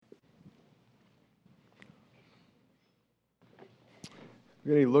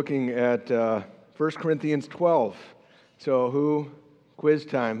We're going to be looking at 1 Corinthians 12. So quiz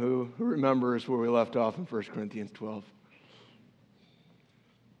time, who remembers where we left off in 1 Corinthians 12?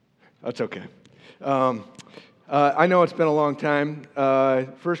 That's okay. I know it's been a long time.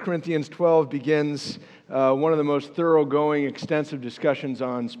 1 Corinthians 12 begins one of the most thoroughgoing, extensive discussions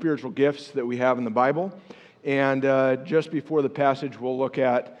on spiritual gifts that we have in the Bible. And just before the passage we'll look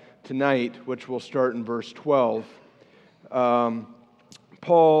at tonight, which will start in verse 12,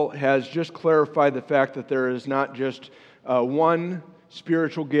 Paul has just clarified the fact that there is not just one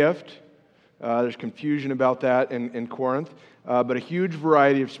spiritual gift. There's confusion about that in Corinth, but a huge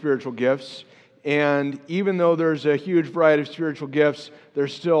variety of spiritual gifts. And even though there's a huge variety of spiritual gifts,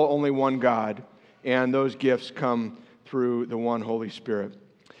 there's still only one God, and those gifts come through the one Holy Spirit.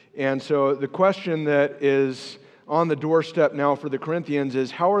 And so the question that is on the doorstep now for the Corinthians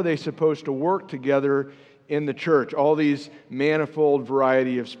is, how are they supposed to work together in the church, all these manifold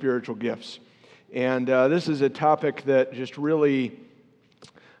variety of spiritual gifts? And this is a topic that just really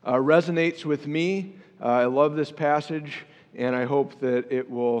resonates with me. I love this passage, and I hope that it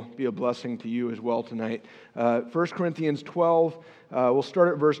will be a blessing to you as well tonight. 1 Corinthians 12, we'll start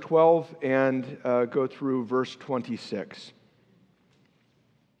at verse 12 and go through verse 26.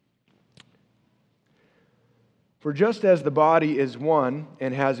 For just as the body is one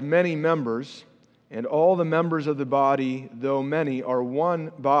and has many members, and all the members of the body, though many, are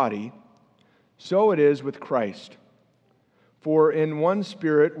one body, so it is with Christ. For in one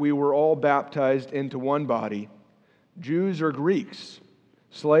Spirit we were all baptized into one body, Jews or Greeks,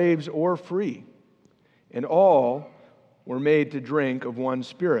 slaves or free, and all were made to drink of one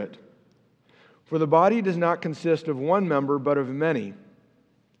Spirit. For the body does not consist of one member, but of many.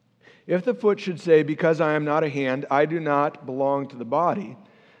 If the foot should say, because I am not a hand, I do not belong to the body,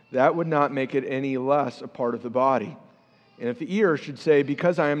 that would not make it any less a part of the body. And if the ear should say,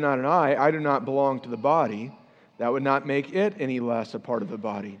 because I am not an eye, I do not belong to the body, that would not make it any less a part of the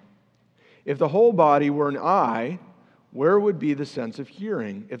body. If the whole body were an eye, where would be the sense of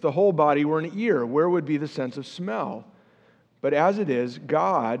hearing? If the whole body were an ear, where would be the sense of smell? But as it is,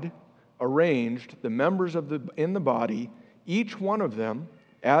 God arranged the members in the body, each one of them,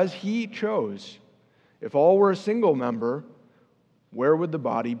 as He chose. If all were a single member, where would the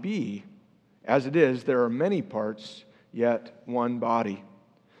body be? As it is, there are many parts, yet one body.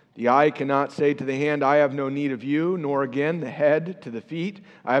 The eye cannot say to the hand, I have no need of you, nor again the head to the feet,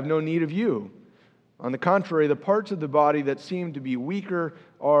 I have no need of you. On the contrary, the parts of the body that seem to be weaker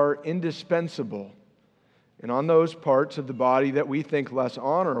are indispensable. And on those parts of the body that we think less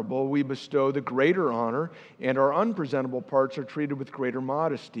honorable, we bestow the greater honor, and our unpresentable parts are treated with greater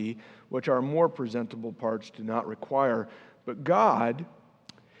modesty, which our more presentable parts do not require. But God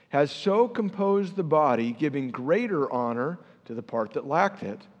has so composed the body, giving greater honor to the part that lacked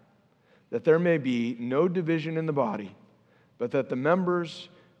it, that there may be no division in the body, but that the members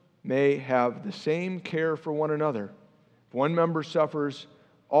may have the same care for one another. If one member suffers,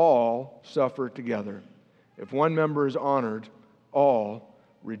 all suffer together. If one member is honored, all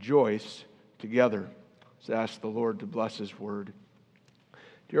rejoice together. Let's ask the Lord to bless His word.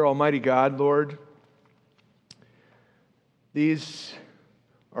 Dear Almighty God, Lord, these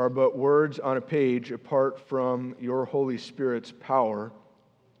are but words on a page apart from your Holy Spirit's power.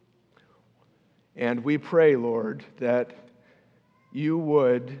 And we pray, Lord, that you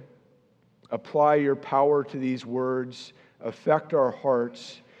would apply your power to these words, affect our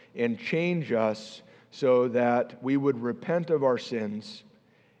hearts, and change us so that we would repent of our sins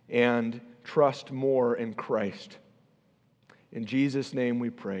and trust more in Christ. In Jesus' name we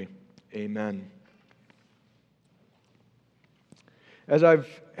pray. Amen. As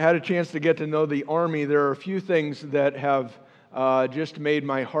I've had a chance to get to know the Army, there are a few things that have just made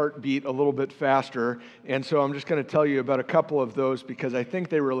my heart beat a little bit faster. And so I'm just going to tell you about a couple of those because I think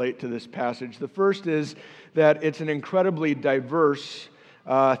they relate to this passage. The first is that it's an incredibly diverse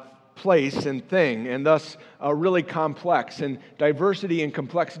place and thing, and thus really complex. And diversity and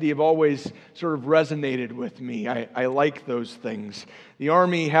complexity have always sort of resonated with me. I like those things. The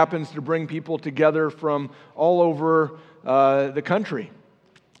Army happens to bring people together from all over the country.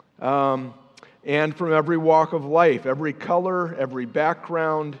 And from every walk of life, every color, every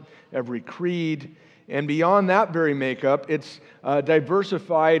background, every creed. And beyond that very makeup, it's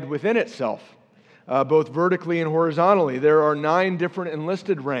diversified within itself, both vertically and horizontally. There are 9 different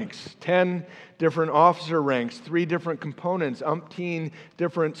enlisted ranks, 10 different officer ranks, 3 different components, umpteen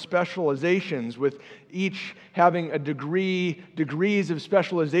different specializations, with each having degrees of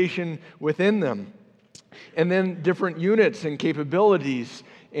specialization within them. And then different units and capabilities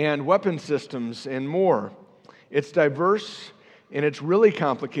and weapon systems and more. It's diverse and it's really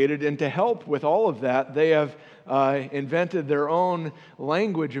complicated. And to help with all of that, they have invented their own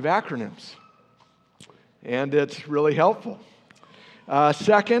language of acronyms. And it's really helpful.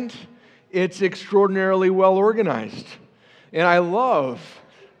 Second, it's extraordinarily well organized. And I love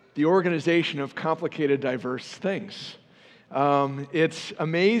the organization of complicated, diverse things. It's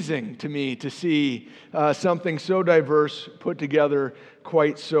amazing to me to see something so diverse put together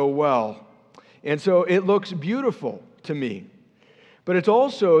quite so well. And so it looks beautiful to me. But it's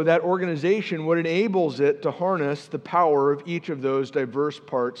also that organization what enables it to harness the power of each of those diverse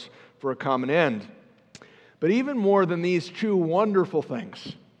parts for a common end. But even more than these two wonderful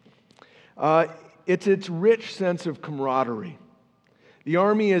things, it's its rich sense of camaraderie. The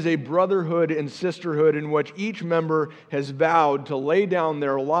army is a brotherhood and sisterhood in which each member has vowed to lay down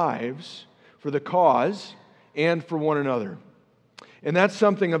their lives for the cause and for one another. And that's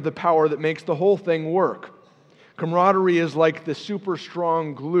something of the power that makes the whole thing work. Camaraderie is like the super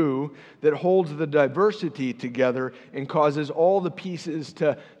strong glue that holds the diversity together and causes all the pieces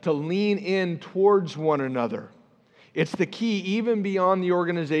to lean in towards one another. It's the key, even beyond the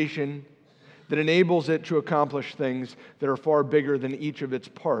organization, that enables it to accomplish things that are far bigger than each of its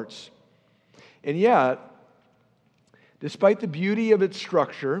parts. And yet, despite the beauty of its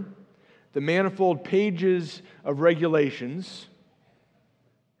structure, the manifold pages of regulations,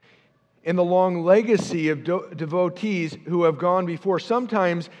 and the long legacy of devotees who have gone before,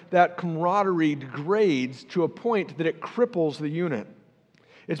 sometimes that camaraderie degrades to a point that it cripples the unit.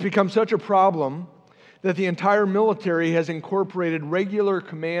 It's become such a problem that the entire military has incorporated regular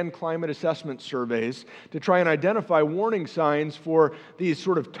command climate assessment surveys to try and identify warning signs for these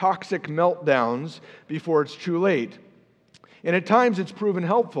sort of toxic meltdowns before it's too late. And at times it's proven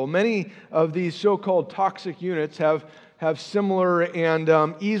helpful. Many of these so-called toxic units have similar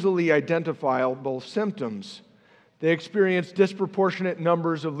and easily identifiable symptoms. They experience disproportionate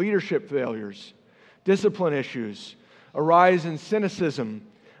numbers of leadership failures, discipline issues, a rise in cynicism,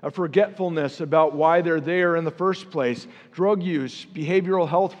 a forgetfulness about why they're there in the first place, drug use, behavioral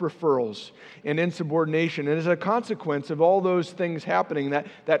health referrals, and insubordination. And as a consequence of all those things happening,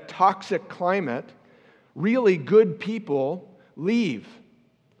 that toxic climate, really good people leave.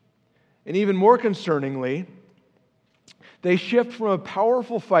 And even more concerningly, they shift from a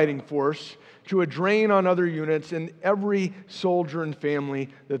powerful fighting force to a drain on other units and every soldier and family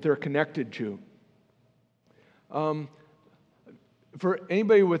that they're connected to. For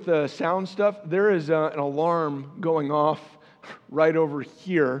anybody with sound stuff, there is an alarm going off right over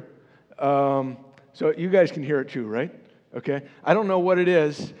here. So you guys can hear it too, right? Okay. I don't know what it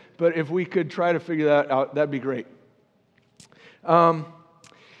is, but if we could try to figure that out, that'd be great.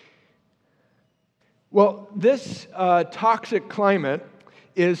 Well, this toxic climate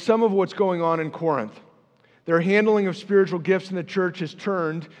is some of what's going on in Corinth. Their handling of spiritual gifts in the church has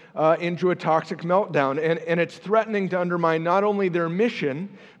turned into a toxic meltdown, and it's threatening to undermine not only their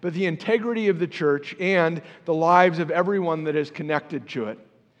mission, but the integrity of the church and the lives of everyone that is connected to it.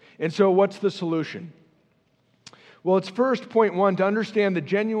 And so what's the solution? Well, it's first, point one, to understand the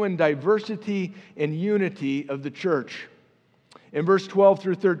genuine diversity and unity of the church. In verse 12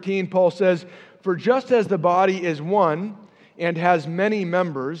 through 13, Paul says, "For just as the body is one and has many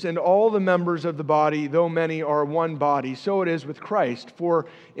members, and all the members of the body, though many, are one body, so it is with Christ. For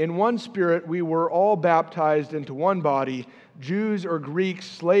in one Spirit we were all baptized into one body, Jews or Greeks,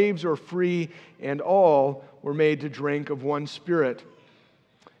 slaves or free, and all were made to drink of one Spirit."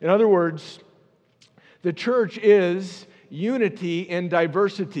 In other words, the church is unity in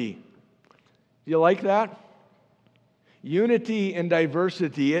diversity. Do you like that? Unity and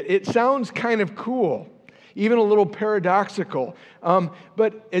diversity. It sounds kind of cool, even a little paradoxical.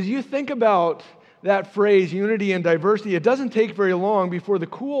 But as you think about that phrase, unity and diversity, it doesn't take very long before the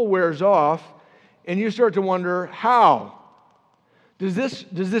cool wears off and you start to wonder, how? Does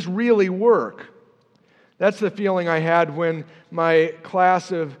this really work? That's the feeling I had when my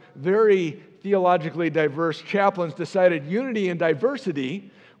class of very theologically diverse chaplains decided unity and diversity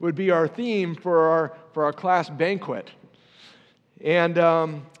would be our theme for our class banquet. And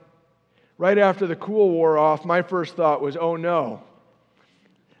right after the cool wore off, my first thought was, oh no,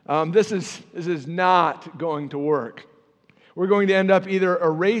 this is not going to work. We're going to end up either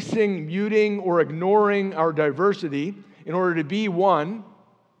erasing, muting, or ignoring our diversity in order to be one,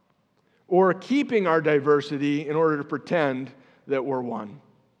 or keeping our diversity in order to pretend that we're one.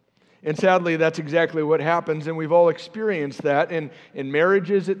 And sadly, that's exactly what happens, and we've all experienced that in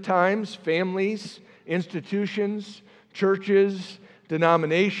marriages at times, families, institutions, churches,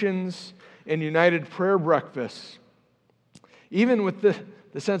 denominations, and united prayer breakfasts. Even with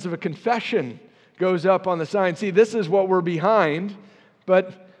the sense of a confession goes up on the sign. See, this is what we're behind,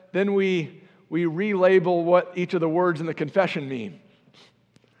 but then we relabel what each of the words in the confession mean.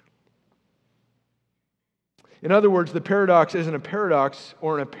 In other words, the paradox isn't a paradox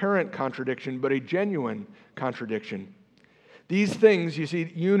or an apparent contradiction, but a genuine contradiction. These things, you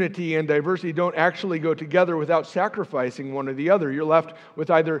see, unity and diversity don't actually go together without sacrificing one or the other. You're left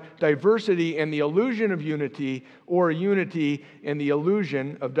with either diversity and the illusion of unity, or unity and the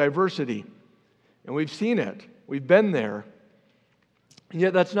illusion of diversity. And we've seen it. We've been there. And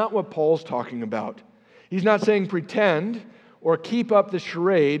yet that's not what Paul's talking about. He's not saying pretend or keep up the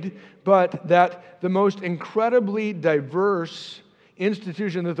charade, but that the most incredibly diverse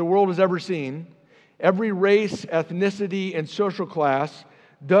institution that the world has ever seen, every race, ethnicity, and social class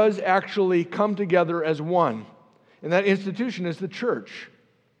does actually come together as one. And that institution is the church.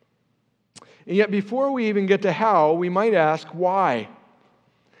 And yet before we even get to how, we might ask why.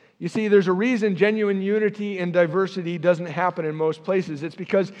 You see, there's a reason genuine unity and diversity doesn't happen in most places. It's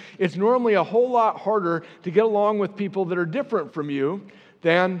because it's normally a whole lot harder to get along with people that are different from you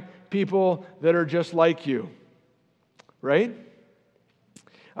than people that are just like you. Right?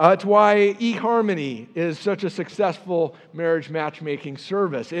 It's why eHarmony is such a successful marriage matchmaking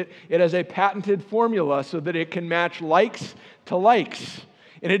service. It has a patented formula so that it can match likes to likes.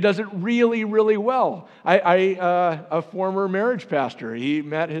 And it does it really, really well. A former marriage pastor, he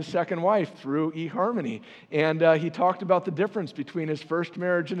met his second wife through eHarmony. And he talked about the difference between his first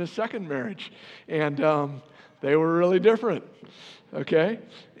marriage and his second marriage. And they were really different. Okay?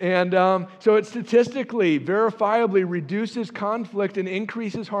 And so it statistically, verifiably reduces conflict and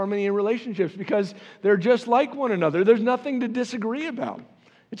increases harmony in relationships because they're just like one another. There's nothing to disagree about.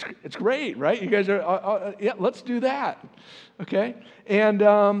 It's great, right? You guys are, yeah, let's do that. Okay? And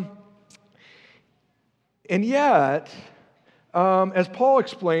yet, as Paul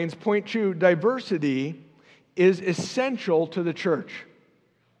explains, point 2, diversity is essential to the church.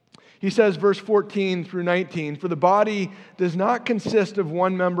 He says, verse 14 through 19, "For the body does not consist of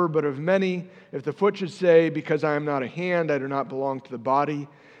one member, but of many. If the foot should say, because I am not a hand, I do not belong to the body."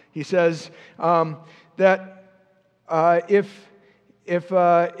 He says that if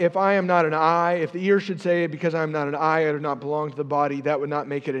I am not an eye, if the ear should say, because I am not an eye, I do not belong to the body, that would not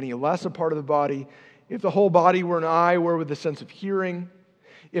make it any less a part of the body. If the whole body were an eye, where would the sense of hearing?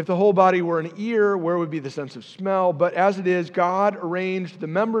 If the whole body were an ear, where would be the sense of smell? But as it is, God arranged the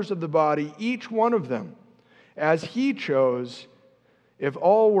members of the body, each one of them, as He chose. If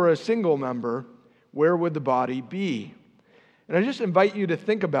all were a single member, where would the body be? And I just invite you to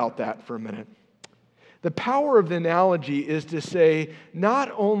think about that for a minute. The power of the analogy is to say,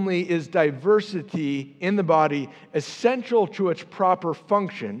 not only is diversity in the body essential to its proper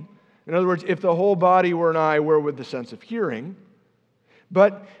function, in other words, if the whole body were an eye, where would the sense of hearing?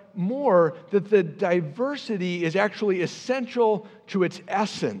 But more, that the diversity is actually essential to its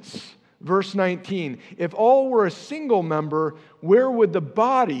essence. Verse 19, if all were a single member, where would the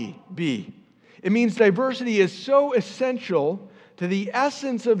body be? It means diversity is so essential to the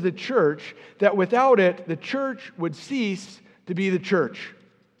essence of the church that without it, the church would cease to be the church.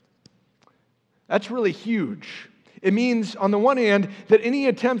 That's really huge. It means, on the one hand, that any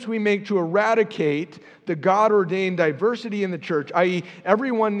attempts we make to eradicate the God-ordained diversity in the church, i.e.,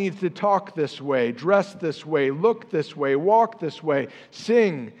 everyone needs to talk this way, dress this way, look this way, walk this way,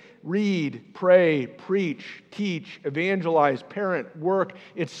 sing, read, pray, preach, teach, evangelize, parent, work,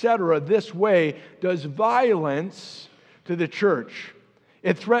 etc., this way, does violence to the church.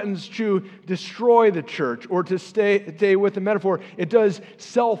 It threatens to destroy the church, or to stay with the metaphor, it does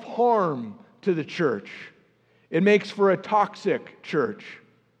self-harm to the church. It makes for a toxic church.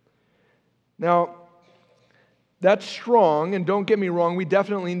 Now, that's strong, and don't get me wrong, we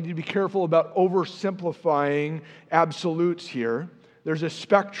definitely need to be careful about oversimplifying absolutes here. There's a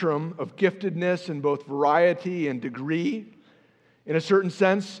spectrum of giftedness in both variety and degree. In a certain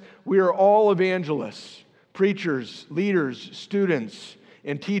sense, we are all evangelists, preachers, leaders, students,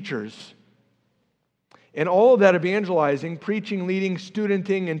 and teachers. And all of that evangelizing, preaching, leading,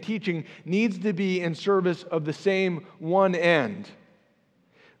 studenting, and teaching needs to be in service of the same one end.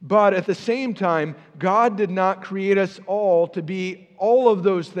 But at the same time, God did not create us all to be all of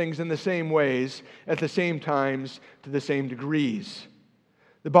those things in the same ways, at the same times, to the same degrees.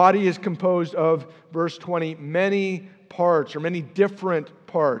 The body is composed of, verse 20, many parts, or many different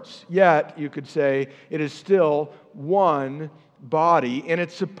parts. Yet, you could say, it is still one body, and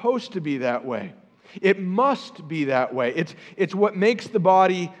it's supposed to be that way. It must be that way. It's what makes the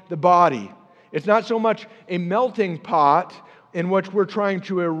body the body. It's not so much a melting pot in which we're trying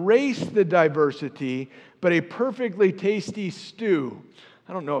to erase the diversity, but a perfectly tasty stew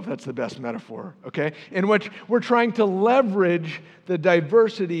I don't know if that's the best metaphor, okay? In which we're trying to leverage the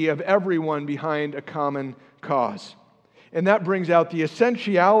diversity of everyone behind a common cause. And that brings out the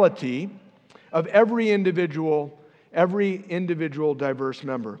essentiality of every individual diverse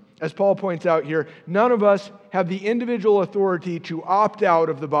member. As Paul points out here, none of us have the individual authority to opt out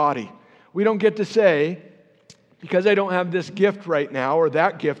of the body. We don't get to say, because I don't have this gift right now or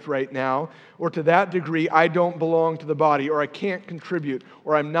that gift right now, or to that degree, I don't belong to the body, or I can't contribute,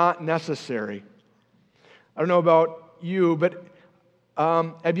 or I'm not necessary. I don't know about you, but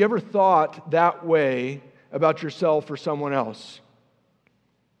have you ever thought that way about yourself or someone else?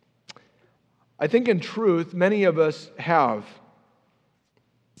 I think in truth, many of us have.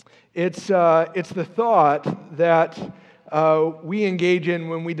 It's the thought that we engage in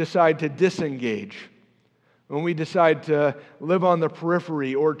when we decide to disengage, when we decide to live on the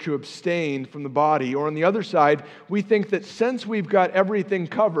periphery or to abstain from the body. Or on the other side, we think that since we've got everything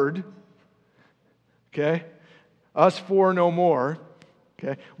covered, okay, us four no more,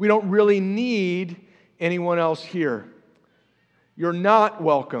 okay, we don't really need anyone else here. You're not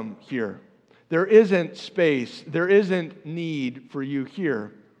welcome here. There isn't space. There isn't need for you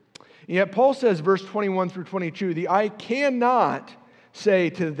here. And yet Paul says, verse 21 through 22, the eye cannot say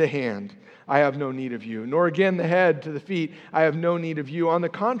to the hand, I have no need of you, nor again the head to the feet, I have no need of you. On the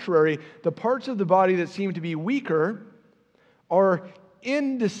contrary, the parts of the body that seem to be weaker are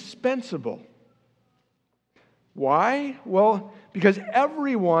indispensable. Why? Well, because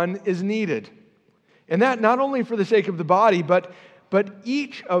everyone is needed. And that not only for the sake of the body, but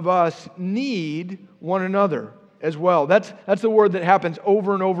each of us need one another as well. That's the word that happens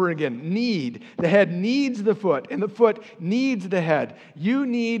over and over again. Need. The head needs the foot, and the foot needs the head. You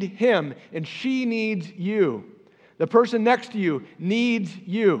need him, and she needs you. The person next to you needs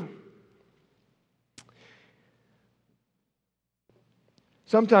you.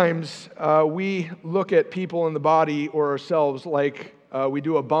 Sometimes we look at people in the body or ourselves like we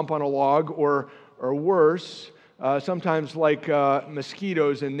do a bump on a log, or worse, sometimes like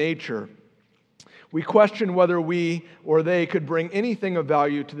mosquitoes in nature. We question whether we or they could bring anything of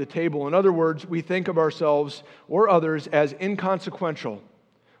value to the table. In other words, we think of ourselves or others as inconsequential.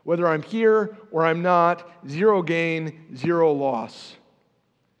 Whether I'm here or I'm not, zero gain, zero loss.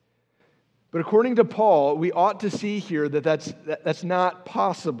 But according to Paul, we ought to see here that that's not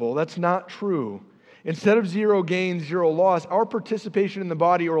possible. That's not true. Instead of zero gain, zero loss, our participation in the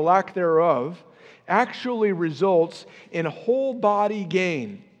body or lack thereof actually results in whole body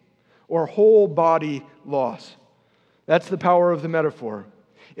gain or whole body loss. That's the power of the metaphor.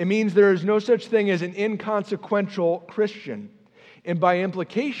 It means there is no such thing as an inconsequential Christian. And by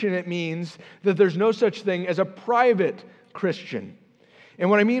implication, it means that there's no such thing as a private Christian. And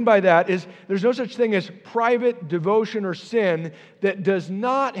what I mean by that is there's no such thing as private devotion or sin that does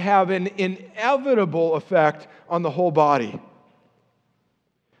not have an inevitable effect on the whole body.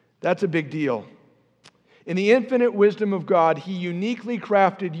 That's a big deal. In the infinite wisdom of God, He uniquely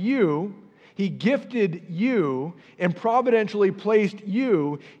crafted you, He gifted you, and providentially placed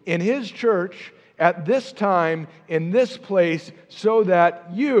you in His church at this time, in this place, so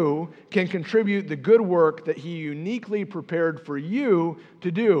that you can contribute the good work that He uniquely prepared for you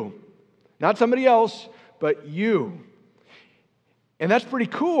to do. Not somebody else, but you. And that's pretty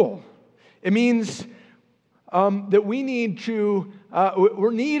cool. It means that we need to,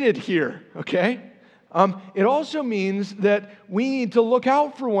 we're needed here, okay? It also means that we need to look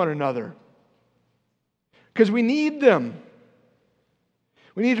out for one another because we need them.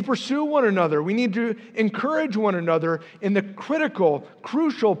 We need to pursue one another. We need to encourage one another in the critical,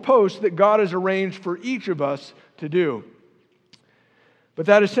 crucial posts that God has arranged for each of us to do. But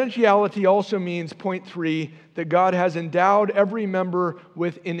that essentiality also means, point 3, that God has endowed every member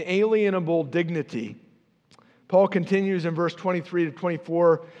with inalienable dignity. Paul continues in verse 23 to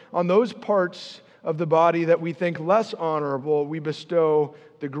 24, on those parts of the body that we think less honorable, we bestow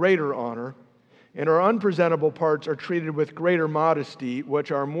the greater honor. And our unpresentable parts are treated with greater modesty, which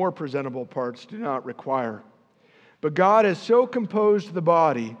our more presentable parts do not require. But God has so composed the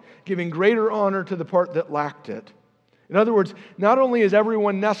body, giving greater honor to the part that lacked it. In other words, not only is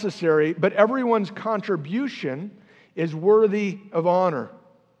everyone necessary, but everyone's contribution is worthy of honor.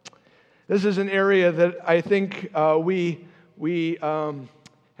 This is an area that I think we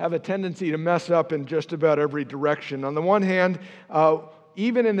have a tendency to mess up in just about every direction. On the one hand,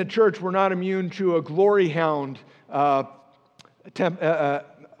 even in the church, we're not immune to a glory hound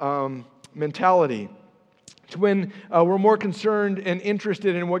mentality. It's when we're more concerned and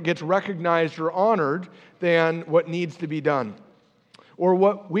interested in what gets recognized or honored than what needs to be done or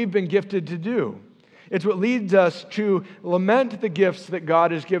what we've been gifted to do. It's what leads us to lament the gifts that God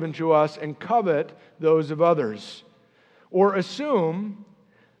has given to us and covet those of others, or assume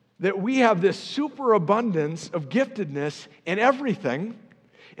that we have this superabundance of giftedness in everything,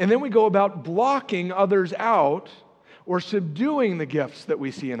 and then we go about blocking others out or subduing the gifts that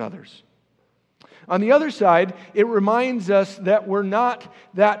we see in others. On the other side, it reminds us that we're not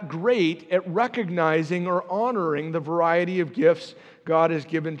that great at recognizing or honoring the variety of gifts God has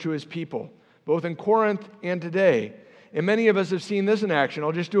given to His people, both in Corinth and today. And many of us have seen this in action.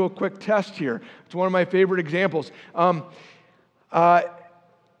 I'll just do a quick test here. It's one of my favorite examples. How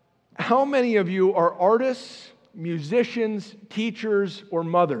many of you are artists, musicians, teachers, or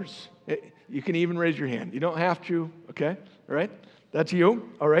mothers? You can even raise your hand. You don't have to, okay? All right? That's you,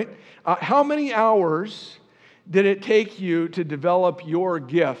 all right? How many hours did it take you to develop your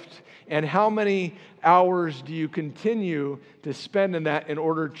gift? And how many hours do you continue to spend in that in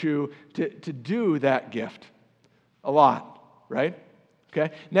order to do that gift? A lot, right?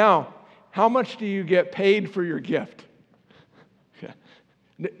 Okay. Now, how much do you get paid for your gift? Okay.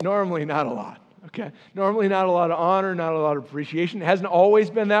 Normally not a lot. Okay. Normally not a lot of honor, not a lot of appreciation. It hasn't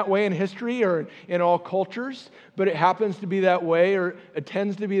always been that way in history or in all cultures, but it happens to be that way, or it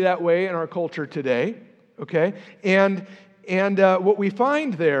tends to be that way in our culture today. Okay. And what we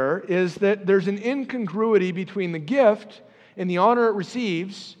find there is that there's an incongruity between the gift and the honor it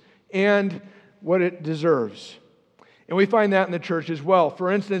receives and what it deserves. And we find that in the church as well.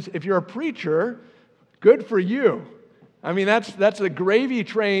 For instance, if you're a preacher, good for you. I mean, that's the gravy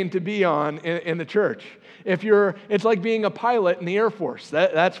train to be on in the church. It's like being a pilot in the Air Force.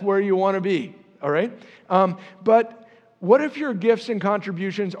 That's where you want to be, all right? But what if your gifts and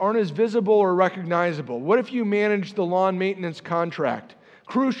contributions aren't as visible or recognizable? What if you manage the lawn maintenance contract?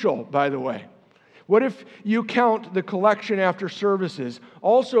 Crucial, by the way. What if you count the collection after services?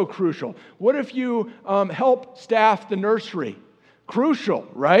 Also crucial. What if you help staff the nursery? Crucial,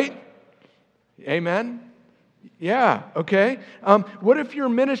 right? Amen? Yeah, okay. What if your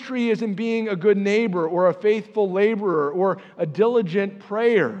ministry is in being a good neighbor or a faithful laborer or a diligent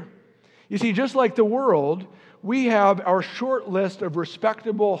prayer? You see, just like the world, we have our short list of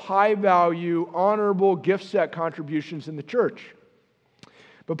respectable, high-value, honorable gift set contributions in the church.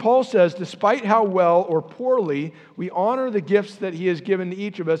 But Paul says, despite how well or poorly we honor the gifts that He has given to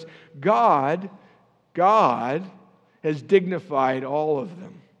each of us, God has dignified all of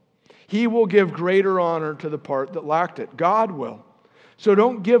them. He will give greater honor to the part that lacked it. God will. So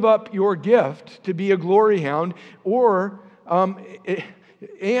don't give up your gift to be a glory hound,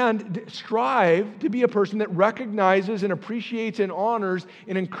 and strive to be a person that recognizes and appreciates and honors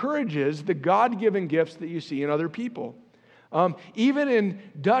and encourages the God-given gifts that you see in other people. Even in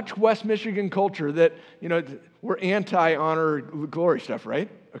Dutch West Michigan culture that, we're anti-honor glory stuff, right?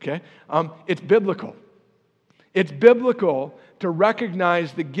 Okay? It's biblical. It's biblical to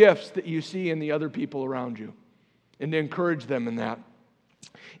recognize the gifts that you see in the other people around you and to encourage them in that.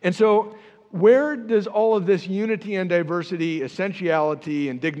 And so, where does all of this unity and diversity, essentiality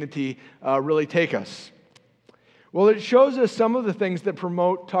and dignity really take us? Well, it shows us some of the things that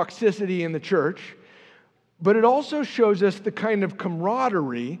promote toxicity in the church, but it also shows us the kind of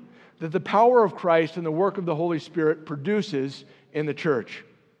camaraderie that the power of Christ and the work of the Holy Spirit produces in the church.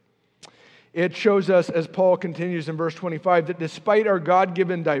 It shows us, as Paul continues in verse 25, that despite our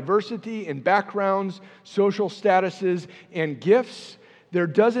God-given diversity in backgrounds, social statuses, and gifts, there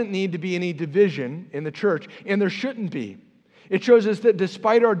doesn't need to be any division in the church, and there shouldn't be. It shows us that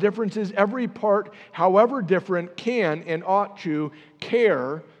despite our differences, every part, however different, can and ought to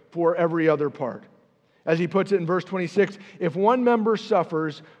care for every other part. As he puts it in verse 26, if one member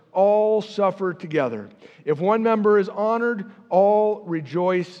suffers, all suffer together. If one member is honored, all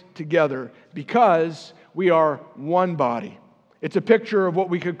rejoice together, because we are one body. It's a picture of what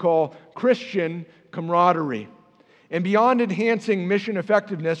we could call Christian camaraderie. And beyond enhancing mission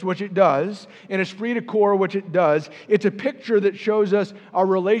effectiveness, which it does, and esprit de corps, which it does, it's a picture that shows us our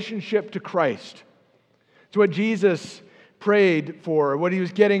relationship to Christ. It's what Jesus prayed for, what He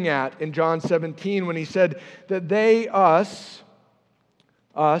was getting at in John 17 when He said that they, us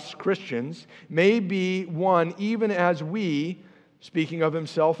Christians, may be one even as we, speaking of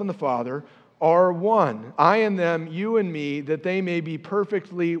Himself and the Father, are one. I and them, you and me, that they may be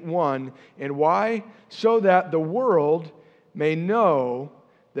perfectly one. And why? So that the world may know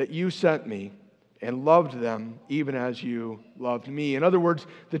that you sent me and loved them even as you loved me. In other words,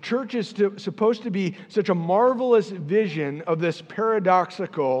 the church is supposed to be such a marvelous vision of this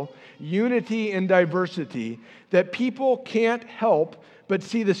paradoxical unity and diversity that people can't help but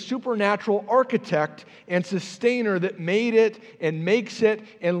see the supernatural architect and sustainer that made it and makes it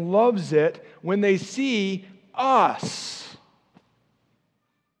and loves it when they see us.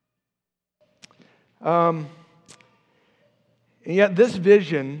 And yet this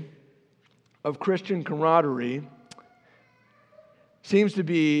vision of Christian camaraderie seems to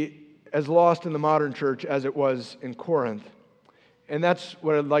be as lost in the modern church as it was in Corinth. And that's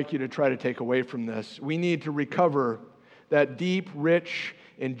what I'd like you to try to take away from this. We need to recover that deep, rich,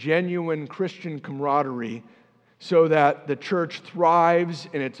 and genuine Christian camaraderie so that the church thrives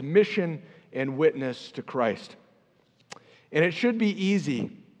in its mission and witness to Christ. And it should be easy.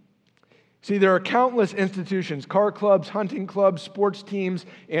 See, there are countless institutions, car clubs, hunting clubs, sports teams,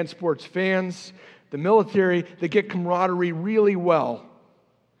 and sports fans, the military, that get camaraderie really well.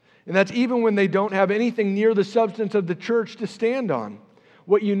 And that's even when they don't have anything near the substance of the church to stand on.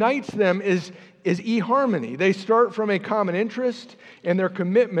 What unites them is eHarmony. They start from a common interest, and their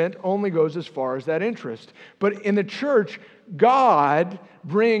commitment only goes as far as that interest. But in the church, God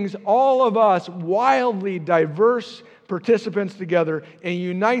brings all of us wildly diverse participants together and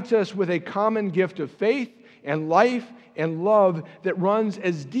unites us with a common gift of faith and life and love that runs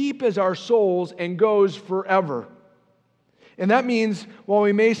as deep as our souls and goes forever. And that means while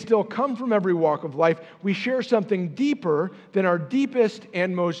we may still come from every walk of life, we share something deeper than our deepest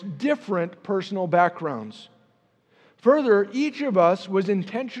and most different personal backgrounds. Further, each of us was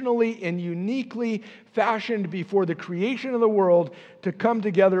intentionally and uniquely fashioned before the creation of the world to come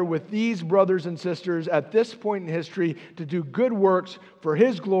together with these brothers and sisters at this point in history to do good works for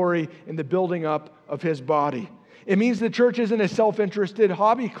His glory in the building up of His body. It means the church isn't a self-interested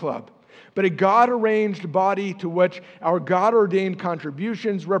hobby club, but a God-arranged body to which our God-ordained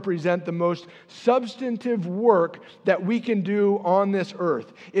contributions represent the most substantive work that we can do on this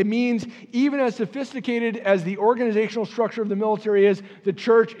earth. It means even as sophisticated as the organizational structure of the military is, the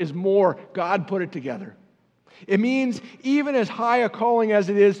church is more. God put it together. It means even as high a calling as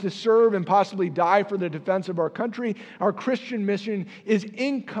it is to serve and possibly die for the defense of our country, our Christian mission is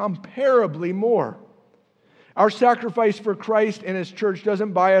incomparably more. Our sacrifice for Christ and His church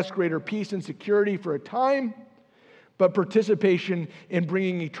doesn't buy us greater peace and security for a time, but participation in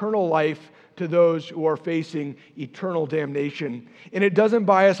bringing eternal life to those who are facing eternal damnation. And it doesn't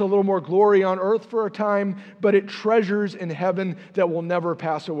buy us a little more glory on earth for a time, but it treasures in heaven that will never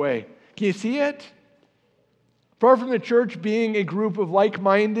pass away. Can you see it? Far from the church being a group of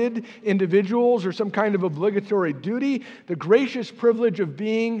like-minded individuals or some kind of obligatory duty, the gracious privilege of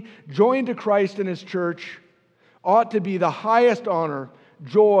being joined to Christ and His church ought to be the highest honor,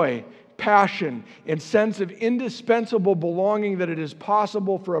 joy, passion, and sense of indispensable belonging that it is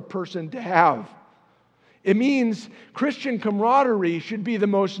possible for a person to have. It means Christian camaraderie should be the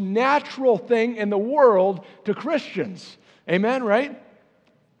most natural thing in the world to Christians. Amen, right?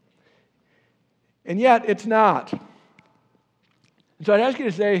 And yet, it's not. So I'd ask you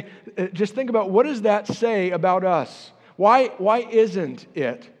to say, just think about, what does that say about us? Why isn't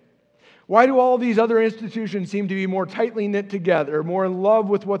it? Why do all these other institutions seem to be more tightly knit together, more in love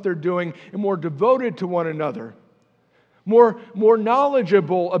with what they're doing, and more devoted to one another? More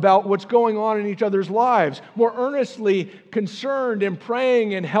knowledgeable about what's going on in each other's lives, more earnestly concerned and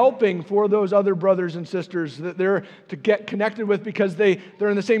praying and helping for those other brothers and sisters that they're to get connected with because they're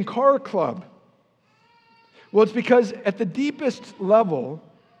in the same car club. Well, it's because at the deepest level,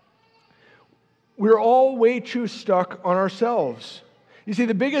 we're all way too stuck on ourselves. You see,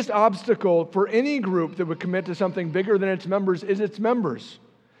 the biggest obstacle for any group that would commit to something bigger than its members is its members.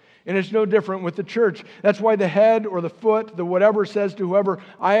 And it's no different with the church. That's why the head or the foot, the whatever, says to whoever,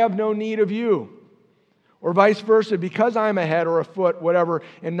 I have no need of you. Or vice versa, because I'm a head or a foot, whatever,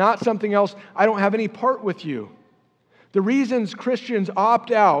 and not something else, I don't have any part with you. The reasons Christians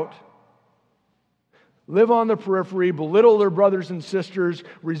opt out, live on the periphery, belittle their brothers and sisters,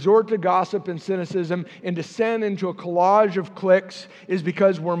 resort to gossip and cynicism, and descend into a collage of cliques is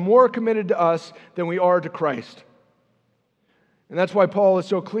because we're more committed to us than we are to Christ. And that's why Paul is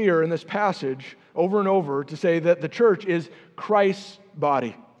so clear in this passage over and over to say that the church is Christ's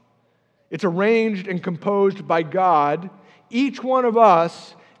body. It's arranged and composed by God, each one of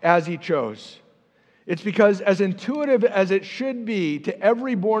us as He chose. It's because, as intuitive as it should be to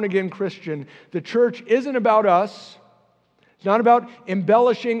every born-again Christian, the church isn't about us. It's not about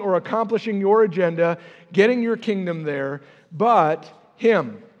embellishing or accomplishing your agenda, getting your kingdom there, but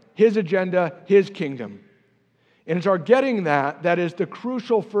Him, His agenda, His kingdom. And it's our getting that is the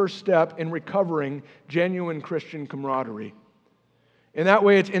crucial first step in recovering genuine Christian camaraderie. In that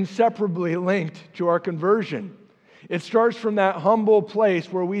way, it's inseparably linked to our conversion. It starts from that humble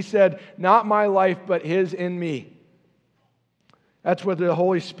place where we said, not my life, but His in me. That's where the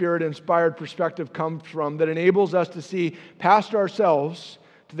Holy Spirit-inspired perspective comes from, that enables us to see past ourselves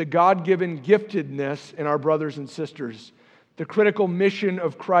to the God-given giftedness in our brothers and sisters, the critical mission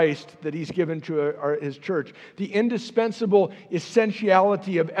of Christ that He's given to His church, the indispensable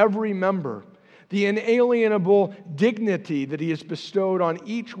essentiality of every member, the inalienable dignity that He has bestowed on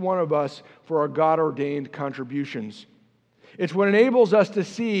each one of us for our God-ordained contributions. It's what enables us to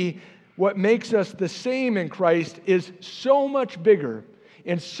see what makes us the same in Christ is so much bigger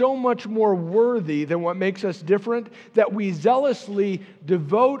and so much more worthy than what makes us different, that we zealously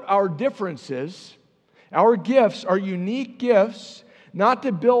devote our differences, our gifts, our unique gifts, not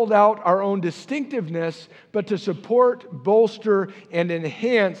to build out our own distinctiveness, but to support, bolster, and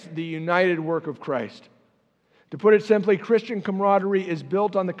enhance the united work of Christ. To put it simply, Christian camaraderie is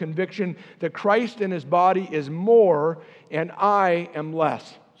built on the conviction that Christ and His body is more and I am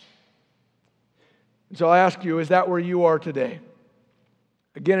less. And so I ask you, is that where you are today?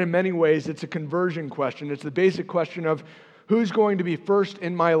 Again, in many ways, it's a conversion question. It's the basic question of who's going to be first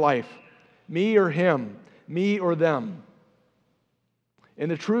in my life, me or him, me or them. And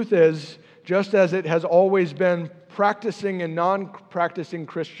the truth is, just as it has always been, practicing and non-practicing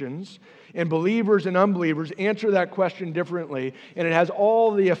Christians and believers and unbelievers answer that question differently, and it has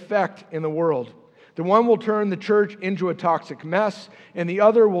all the effect in the world. The one will turn the church into a toxic mess, and the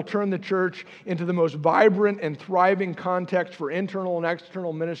other will turn the church into the most vibrant and thriving context for internal and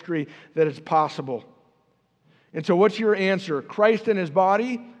external ministry that is possible. And so what's your answer? Christ and His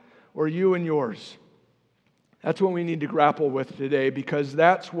body, or you and yours? That's what we need to grapple with today, because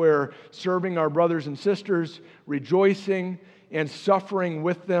that's where serving our brothers and sisters, rejoicing and suffering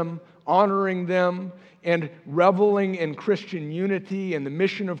with them, honoring them, and reveling in Christian unity and the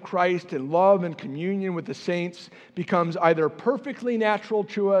mission of Christ and love and communion with the saints becomes either perfectly natural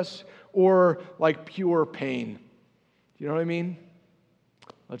to us or like pure pain. Do you know what I mean?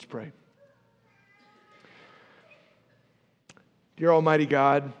 Let's pray. Dear Almighty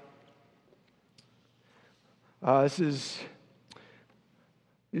God, these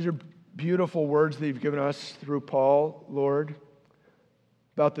are beautiful words that You've given us through Paul, Lord,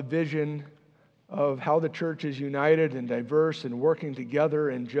 about the vision of how the church is united and diverse and working together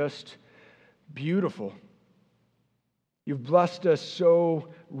and just beautiful. You've blessed us so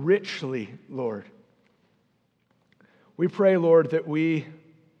richly, Lord. We pray, Lord, that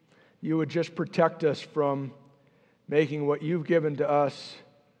You would just protect us from making what You've given to us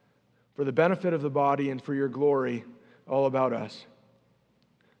for the benefit of the body and for Your glory all about us.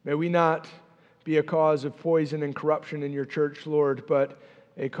 May we not be a cause of poison and corruption in Your church, Lord, but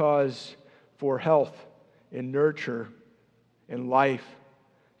a cause for health and nurture and life,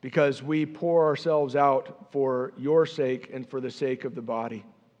 because we pour ourselves out for Your sake and for the sake of the body.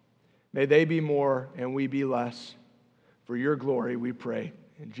 May they be more and we be less. For Your glory we pray.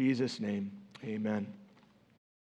 In Jesus' name, amen.